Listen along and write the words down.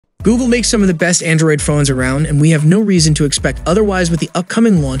Google makes some of the best Android phones around, and we have no reason to expect otherwise with the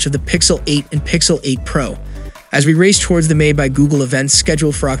upcoming launch of the Pixel 8 and Pixel 8 Pro. As we race towards the Made by Google event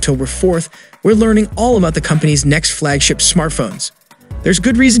scheduled for October 4th, we're learning all about the company's next flagship smartphones. There's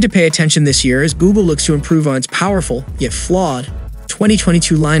good reason to pay attention this year as Google looks to improve on its powerful, yet flawed,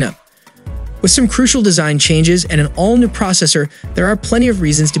 2022 lineup. With some crucial design changes and an all-new processor, there are plenty of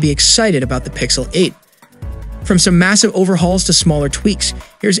reasons to be excited about the Pixel 8. From some massive overhauls to smaller tweaks,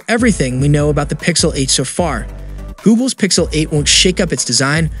 here's everything we know about the Pixel 8 so far. Google's Pixel 8 won't shake up its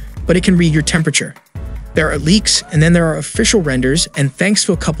design, but it can read your temperature. There are leaks, and then there are official renders, and thanks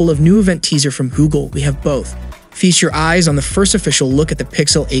to a couple of new event teasers from Google, we have both. Feast your eyes on the first official look at the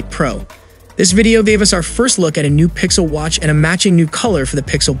Pixel 8 Pro. This video gave us our first look at a new Pixel watch and a matching new color for the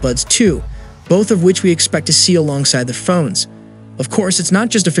Pixel Buds 2, both of which we expect to see alongside the phones. Of course, it's not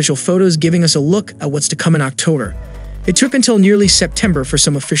just official photos giving us a look at what's to come in October. It took until nearly September for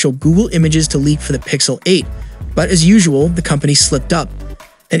some official Google images to leak for the Pixel 8, but as usual, the company slipped up.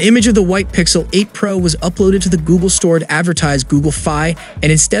 An image of the white Pixel 8 Pro was uploaded to the Google Store to advertise Google Fi,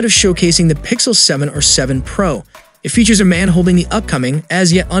 and instead of showcasing the Pixel 7 or 7 Pro, it features a man holding the upcoming,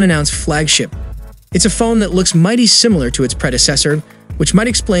 as yet unannounced flagship. It's a phone that looks mighty similar to its predecessor, which might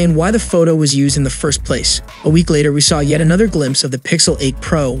explain why the photo was used in the first place. A week later, we saw yet another glimpse of the Pixel 8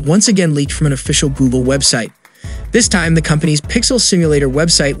 Pro, once again leaked from an official Google website. This time, the company's Pixel Simulator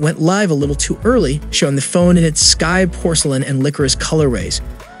website went live a little too early, showing the phone in its sky, porcelain, and licorice colorways.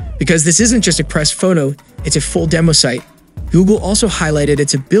 Because this isn't just a press photo, it's a full demo site. Google also highlighted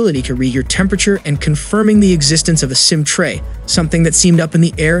its ability to read your temperature and confirming the existence of a SIM tray, something that seemed up in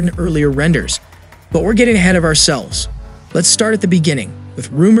the air in earlier renders. But we're getting ahead of ourselves. Let's start at the beginning,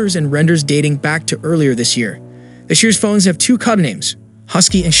 with rumors and renders dating back to earlier this year. This year's phones have two codenames,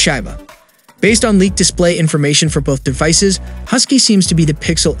 Husky and Shiba. Based on leaked display information for both devices, Husky seems to be the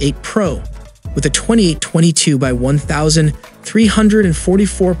Pixel 8 Pro, with a 2822 by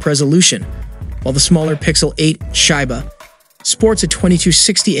 1344 resolution, while the smaller Pixel 8 Shiba sports a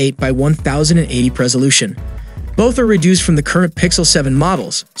 2268 by 1080 resolution. Both are reduced from the current Pixel 7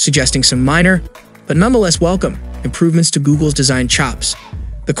 models, suggesting some minor, but nonetheless welcome, improvements to Google's design chops.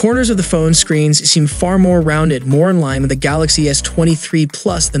 The corners of the phone screens seem far more rounded, more in line with the Galaxy S23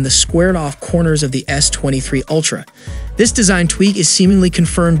 Plus than the squared-off corners of the S23 Ultra. This design tweak is seemingly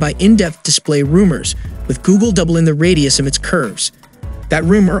confirmed by in-depth display rumors, with Google doubling the radius of its curves. That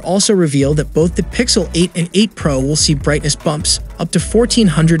rumor also revealed that both the Pixel 8 and 8 Pro will see brightness bumps up to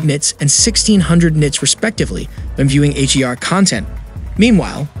 1400 nits and 1600 nits respectively when viewing HDR content.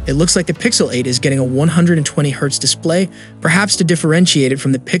 Meanwhile, it looks like the Pixel 8 is getting a 120Hz display, perhaps to differentiate it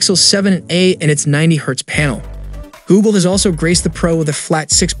from the Pixel 7a and its 90Hz panel. Google has also graced the Pro with a flat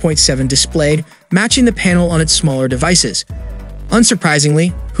 6.7 display, matching the panel on its smaller devices.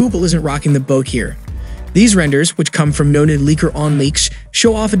 Unsurprisingly, Google isn't rocking the boat here. These renders, which come from noted leaker on leaks,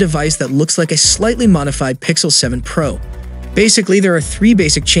 show off a device that looks like a slightly modified Pixel 7 Pro. Basically, there are three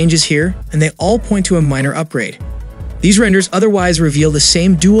basic changes here, and they all point to a minor upgrade. These renders otherwise reveal the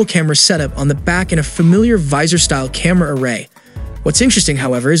same dual-camera setup on the back and a familiar visor-style camera array. What's interesting,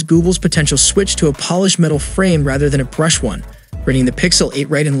 however, is Google's potential switch to a polished metal frame rather than a brush one, bringing the Pixel 8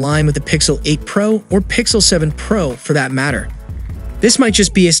 right in line with the Pixel 8 Pro or Pixel 7 Pro for that matter. This might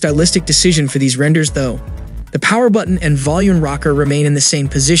just be a stylistic decision for these renders, though. The power button and volume rocker remain in the same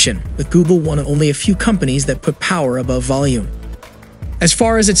position, with Google one of only a few companies that put power above volume. As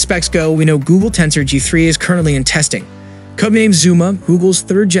far as its specs go, we know Google Tensor G3 is currently in testing. Codenamed Zuma, Google's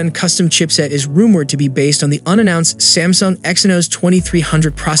third-gen custom chipset is rumored to be based on the unannounced Samsung Exynos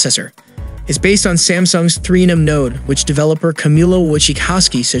 2300 processor. It's based on Samsung's 3nm node, which developer Kamilo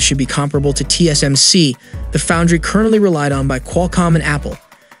Wojciechowski says should be comparable to TSMC, the foundry currently relied on by Qualcomm and Apple.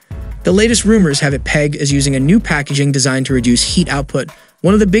 The latest rumors have it pegged as using a new packaging designed to reduce heat output,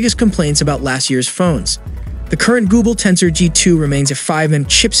 one of the biggest complaints about last year's phones. The current Google Tensor G3 remains a 5nm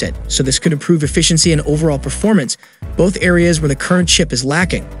chipset, so this could improve efficiency and overall performance, both areas where the current chip is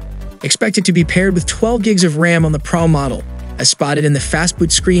lacking. Expected to be paired with 12 gigs of RAM on the Pro model, as spotted in the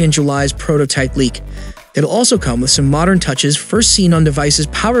fastboot screen in July's prototype leak. It'll also come with some modern touches first seen on devices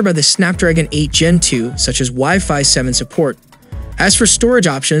powered by the Snapdragon 8 Gen 2, such as Wi-Fi 7 support. As for storage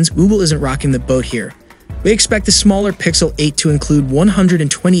options, Google isn't rocking the boat here. We expect the smaller Pixel 8 to include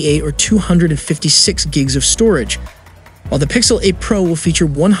 128 or 256 gigs of storage, while the Pixel 8 Pro will feature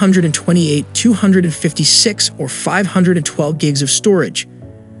 128, 256, or 512 gigs of storage.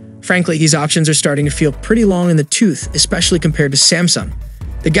 Frankly, these options are starting to feel pretty long in the tooth, especially compared to Samsung.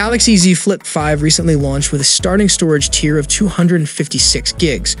 The Galaxy Z Flip 5 recently launched with a starting storage tier of 256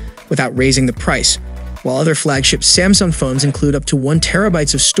 gigs, without raising the price. while other flagship Samsung phones include up to 1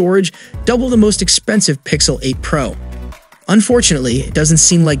 TB of storage, double the most expensive Pixel 8 Pro. Unfortunately, it doesn't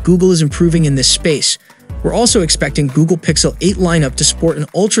seem like Google is improving in this space. We're also expecting Google Pixel 8 lineup to sport an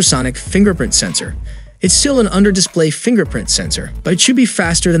ultrasonic fingerprint sensor. It's still an under-display fingerprint sensor, but it should be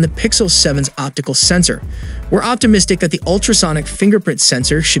faster than the Pixel 7's optical sensor. We're optimistic that the ultrasonic fingerprint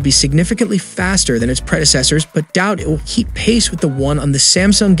sensor should be significantly faster than its predecessors, but doubt it will keep pace with the one on the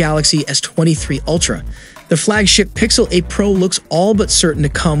Samsung Galaxy S23 Ultra. The flagship Pixel 8 Pro looks all but certain to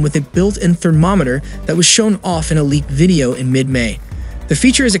come with a built-in thermometer that was shown off in a leaked video in mid-May. The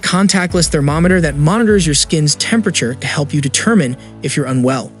feature is a contactless thermometer that monitors your skin's temperature to help you determine if you're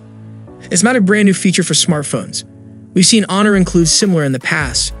unwell. It's not a brand new feature for smartphones. We've seen Honor include similar in the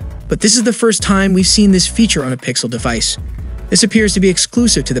past, but this is the first time we've seen this feature on a Pixel device. This appears to be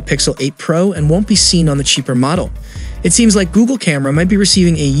exclusive to the Pixel 8 Pro and won't be seen on the cheaper model. It seems like Google Camera might be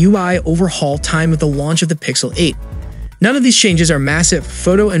receiving a UI overhaul timed with the launch of the Pixel 8. None of these changes are massive.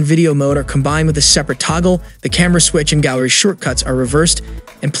 Photo and video mode are combined with a separate toggle, the camera switch and gallery shortcuts are reversed,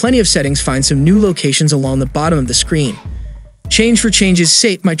 and plenty of settings find some new locations along the bottom of the screen. Change for change's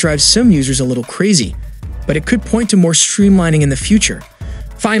sake might drive some users a little crazy, but it could point to more streamlining in the future.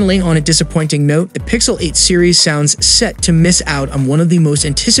 Finally, on a disappointing note, the Pixel 8 series sounds set to miss out on one of the most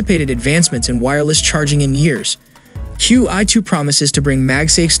anticipated advancements in wireless charging in years. QI2 promises to bring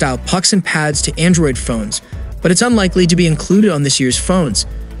MagSafe-style pucks and pads to Android phones, but it's unlikely to be included on this year's phones.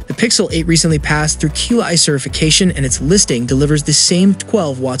 The Pixel 8 recently passed through QI certification and its listing delivers the same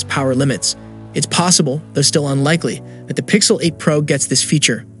 12 watts power limits. It's possible, though still unlikely, that the Pixel 8 Pro gets this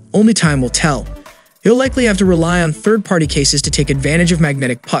feature. Only time will tell. You'll likely have to rely on third-party cases to take advantage of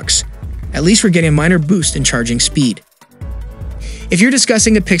magnetic pucks. At least we're getting a minor boost in charging speed. If you're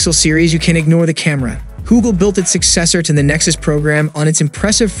discussing the Pixel series, you can ignore the camera. Google built its successor to the Nexus program on its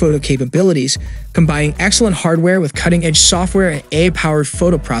impressive photo capabilities, combining excellent hardware with cutting-edge software and AI-powered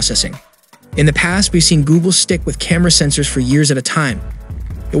photo processing. In the past, we've seen Google stick with camera sensors for years at a time.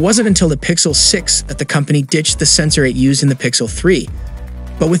 It wasn't until the Pixel 6 that the company ditched the sensor it used in the Pixel 3.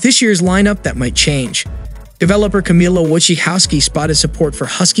 But with this year's lineup, that might change. Developer Kamila Wojciechowski spotted support for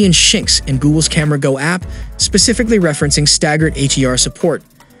Husky and Shinx in Google's Camera Go app, specifically referencing staggered HDR support.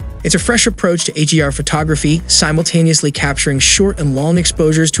 It's a fresh approach to HDR photography, simultaneously capturing short and long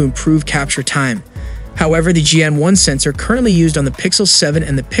exposures to improve capture time. However, the GN1 sensor currently used on the Pixel 7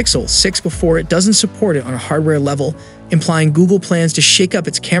 and the Pixel 6 before it doesn't support it on a hardware level, implying Google plans to shake up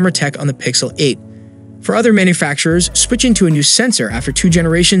its camera tech on the Pixel 8. For other manufacturers, switching to a new sensor after 2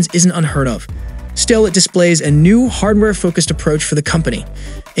 generations isn't unheard of. Still, it displays a new hardware-focused approach for the company.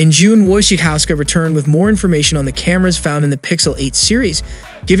 In June, Wojciechowska returned with more information on the cameras found in the Pixel 8 series,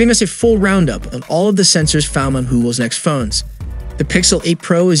 giving us a full roundup of all of the sensors found on Google's next phones. The Pixel 8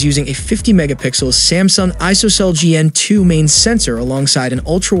 Pro is using a 50-megapixel Samsung ISOCELL GN2 main sensor alongside an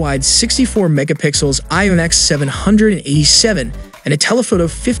ultra-wide 64-megapixels IMX787 and a telephoto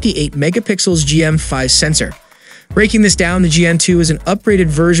 58-megapixels GM5 sensor. Breaking this down, the GN2 is an upgraded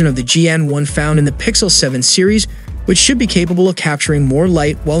version of the GN1 found in the Pixel 7 series, which should be capable of capturing more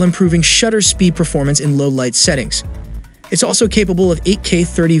light while improving shutter speed performance in low-light settings. It's also capable of 8K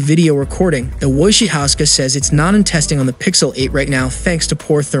 30 video recording, though Wojciechowska says it's not in testing on the Pixel 8 right now thanks to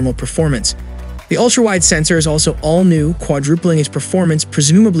poor thermal performance. The ultra-wide sensor is also all new, quadrupling its performance,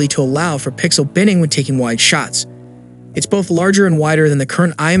 presumably to allow for pixel binning when taking wide shots. It's both larger and wider than the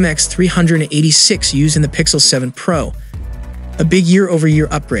current IMX386 used in the Pixel 7 Pro, a big year-over-year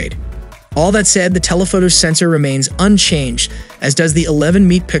upgrade. All that said, the telephoto sensor remains unchanged, as does the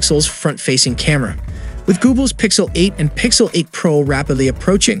 11-megapixels front-facing camera. With Google's Pixel 8 and Pixel 8 Pro rapidly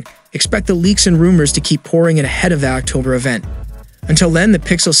approaching, expect the leaks and rumors to keep pouring in ahead of the October event. Until then, the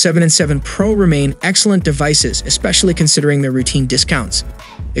Pixel 7 and 7 Pro remain excellent devices, especially considering their routine discounts.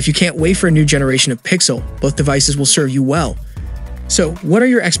 If you can't wait for a new generation of Pixel, both devices will serve you well. So, what are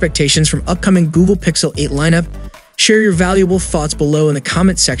your expectations from upcoming Google Pixel 8 lineup? Share your valuable thoughts below in the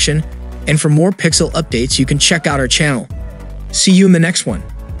comment section, and for more Pixel updates, you can check out our channel. See you in the next one.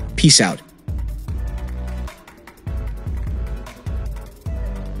 Peace out.